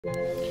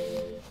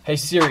Hey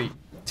Siri,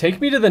 take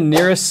me to the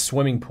nearest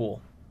swimming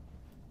pool.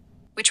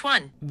 Which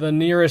one? The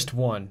nearest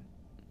one.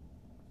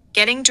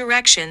 Getting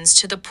directions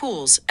to the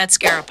pools at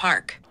Scarra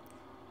Park.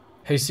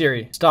 Hey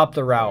Siri, stop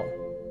the route.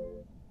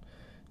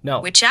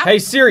 No. Which out? Hey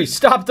Siri,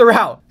 stop the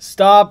route.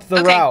 Stop the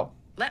Okay. route.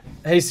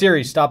 Hey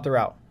Siri, stop the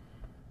route.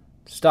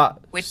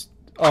 Stop. Which?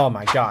 Oh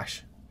my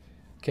gosh.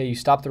 Okay, you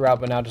stopped the route,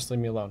 but now just leave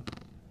me alone.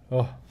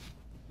 Oh.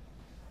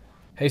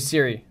 Hey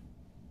Siri,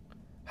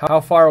 how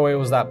far away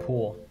was that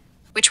pool?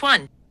 Which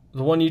one?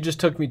 The one you just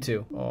took me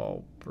to.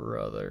 Oh,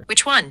 brother.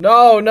 Which one?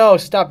 No,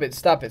 stop it,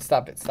 stop it,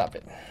 stop it, stop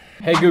it.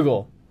 Hey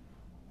Google,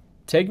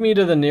 take me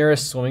to the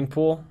nearest swimming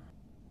pool.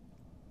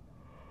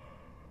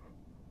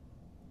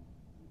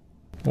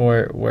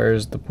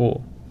 Where's the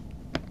pool?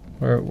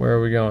 Where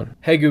are we going?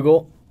 Hey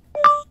Google,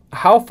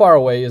 how far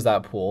away is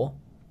that pool?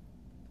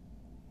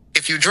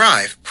 If you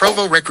drive,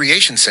 Provo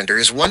Recreation Center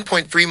is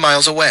 1.3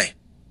 miles away.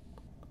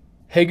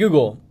 Hey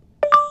Google,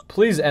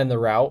 please end the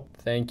route.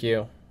 Thank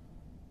you.